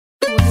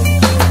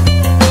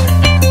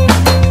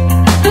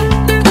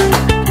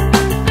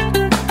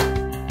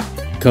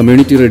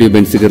Community radio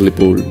ബെൻസിഗറിൽ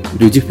ഇപ്പോൾ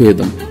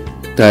രുചിഭേദം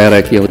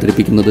തയ്യാറാക്കി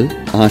അവതരിപ്പിക്കുന്നത്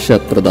ആശ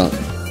പ്രതാപ്.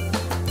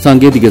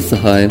 സാങ്കേതിക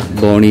സഹായം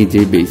ബോണി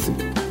ജെ ബേസു.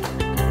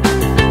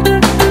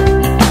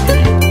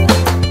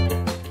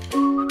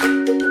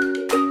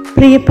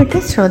 പ്രിയപ്പെട്ട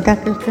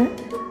ശ്രോതാക്കൾക്ക്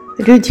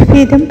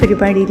രുചിഭേദം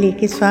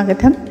പരിപാടിയിലേക്ക്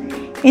സ്വാഗതം.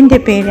 എൻ്റെ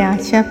പേര്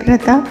ആശ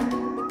പ്രതാപ്.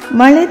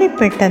 വളരെ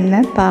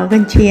പെട്ടെന്ന്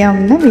പാകം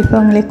ചെയ്യാവുന്ന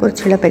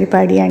വിഭവങ്ങളെക്കുറിച്ചുള്ള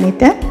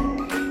പരിപാടിയാണിത്.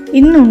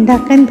 ഇന്ന്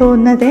ഉണ്ടാക്കാൻ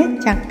പോകുന്നത്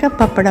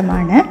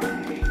ചക്കപ്പപ്പടമാണ്.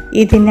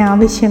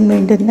 ഇതിനാവശ്യം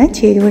വേണ്ടുന്ന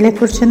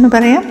ചേരുവകളെക്കുറിച്ചൊന്ന്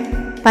പറയാം.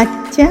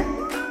 പച്ച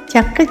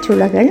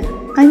ചക്കച്ചുളകൾ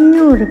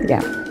 500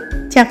 ഗ്രാം,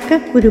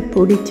 ചക്കക്കുരു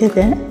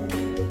പൊടിച്ചത്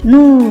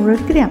 100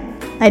 ഗ്രാം,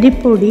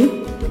 അരിപ്പൊടി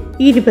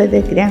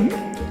 20 ഗ്രാം,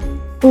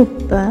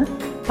 ഉപ്പ്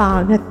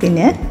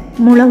പാകത്തിന്,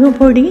 മുളക്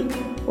പൊടി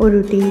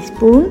 1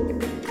 ടീസ്പൂൺ,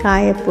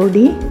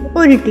 കായപ്പൊടി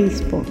 1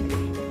 ടീസ്പൂൺ.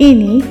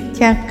 ഇനി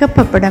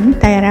ചക്കപ്പപ്പടം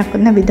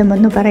തയ്യാറാക്കുന്ന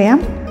വിധമൊന്ന്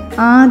പറയാം.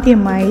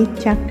 ആദ്യമായി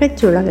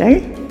ചക്കച്ചുളകൾ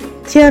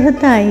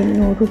ചെറുതായി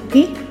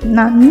നുറുക്കി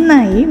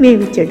നന്നായി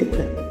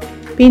വേവിച്ചെടുക്കുക.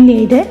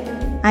 പിന്നീട്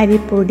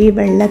അരിപ്പൊടി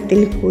വെള്ളത്തിൽ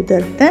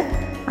കുതിർത്ത്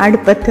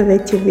അടുപ്പത്ത്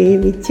വെച്ച്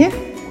വേവിച്ച്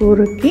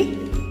കുറുക്കി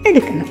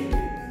എടുക്കണം.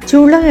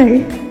 ചുളകൾ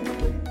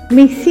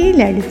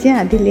മിക്സിയിലടിച്ച്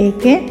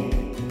അതിലേക്ക്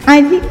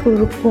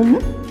അരിക്കുറുക്കും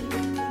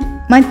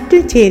മറ്റു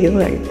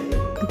ചേരുവകൾ,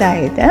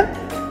 അതായത്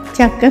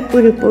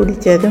ചക്കക്കുരു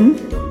പൊടിച്ചതും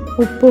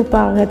ഉപ്പ്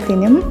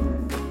പാകത്തിനും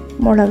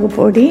മുളക്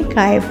പൊടി,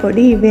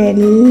 കായപ്പൊടി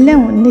ഇവയെല്ലാം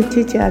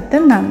ഒന്നിച്ച് ചേർത്ത്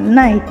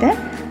നന്നായിട്ട്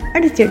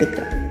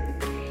അടിച്ചെടുക്കുക.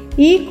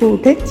 ഈ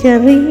കൂട്ട്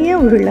ചെറിയ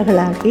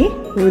ഉരുളകളാക്കി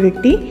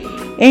ഉരുട്ടി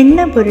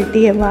എണ്ണ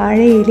പുരട്ടിയ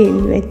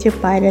വാഴയിലയിൽ വെച്ച്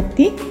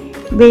പരത്തി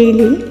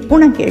വെയിലിൽ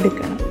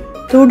ഉണക്കിയെടുക്കണം.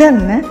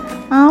 തുടർന്ന്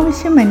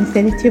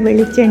ആവശ്യമനുസരിച്ച്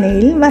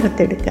വെളിച്ചെണ്ണയിൽ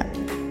വറുത്തെടുക്കാം.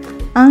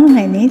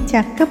 അങ്ങനെ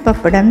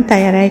ചക്കപ്പപ്പടം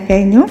തയ്യാറായി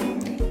കഴിഞ്ഞു.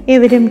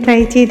 എവരും ട്രൈ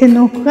ചെയ്ത്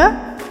നോക്കുക.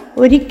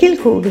 ഒരിക്കൽ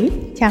കൂടി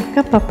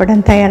ചക്കപ്പപ്പടം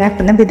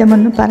തയ്യാറാക്കുന്ന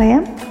വിധമൊന്ന്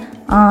പറയാം.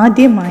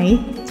 ആദ്യമായി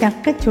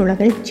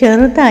ചക്കച്ചുളകൾ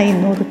ചെറുതായി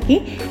നുറുക്കി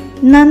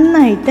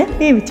നന്നായിട്ട്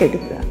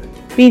വേവിച്ചെടുക്കുക.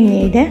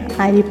 പിന്നീട്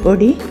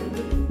അരിപ്പൊടി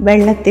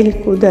വെള്ളത്തിൽ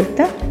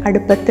കുതിർത്ത്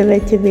അടുപ്പത്ത്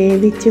വെച്ച്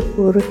വേവിച്ച്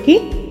കുറുക്കി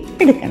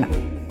എടുക്കണം.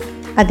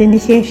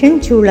 അതിനുശേഷം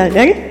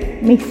ചുളകൾ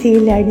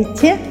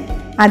മിക്സിയിലടിച്ച്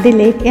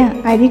അതിലേക്ക്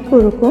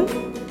അരിക്കുറുക്കും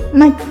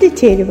മറ്റ്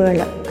ചേരുവകൾ,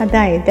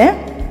 അതായത്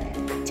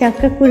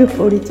ചക്കക്കുരു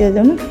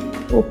പൊടിച്ചതും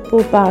ഉപ്പ്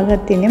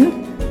പാകത്തിനും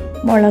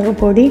മുളക്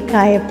പൊടി,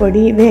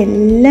 കായപ്പൊടി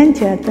ഇവയെല്ലാം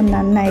ചേർത്ത്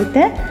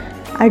നന്നായിട്ട്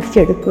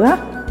അടിച്ചെടുക്കുക.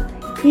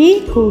 ഈ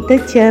കൂട്ട്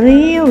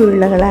ചെറിയ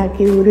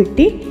ഉരുളകളാക്കി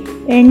ഉരുട്ടി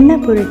എണ്ണ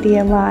പുരട്ടിയ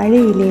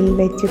വാഴയിലയിൽ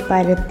വെച്ച്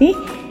പരത്തി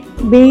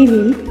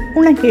വെയിലിൽ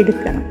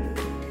ഉണക്കിയെടുക്കണം.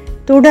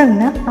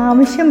 തുടർന്ന്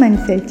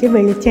ആവശ്യമനുസരിച്ച്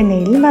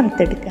വെളിച്ചെണ്ണയിൽ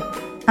വറുത്തെടുക്കാം.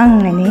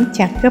 അങ്ങനെ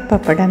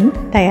ചക്കപ്പപ്പടം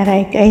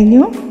തയ്യാറായി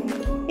കഴിഞ്ഞു.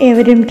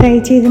 ഏവരും ട്രൈ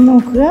ചെയ്ത്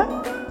നോക്കുക.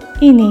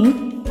 ഇനി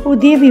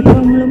പുതിയ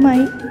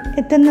വിഭവങ്ങളുമായി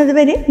എത്തുന്നത്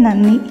വരെ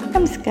നന്ദി,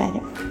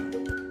 നമസ്കാരം.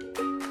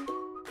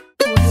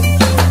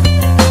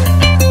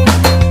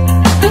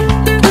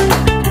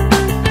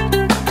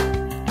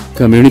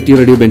 കമ്മ്യൂണിറ്റി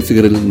റേഡിയോ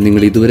ബെൻസിഗറിൽ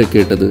നിങ്ങൾ ഇതുവരെ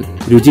കേട്ടത്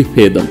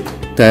രുചിഭേദം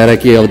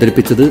തയ്യാറാക്കി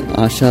അവതരിപ്പിച്ചത്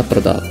ആശ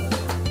പ്രതാപ്.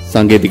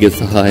 സാങ്കേതിക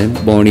സഹായം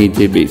ബോണി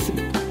ജെ ബേസു.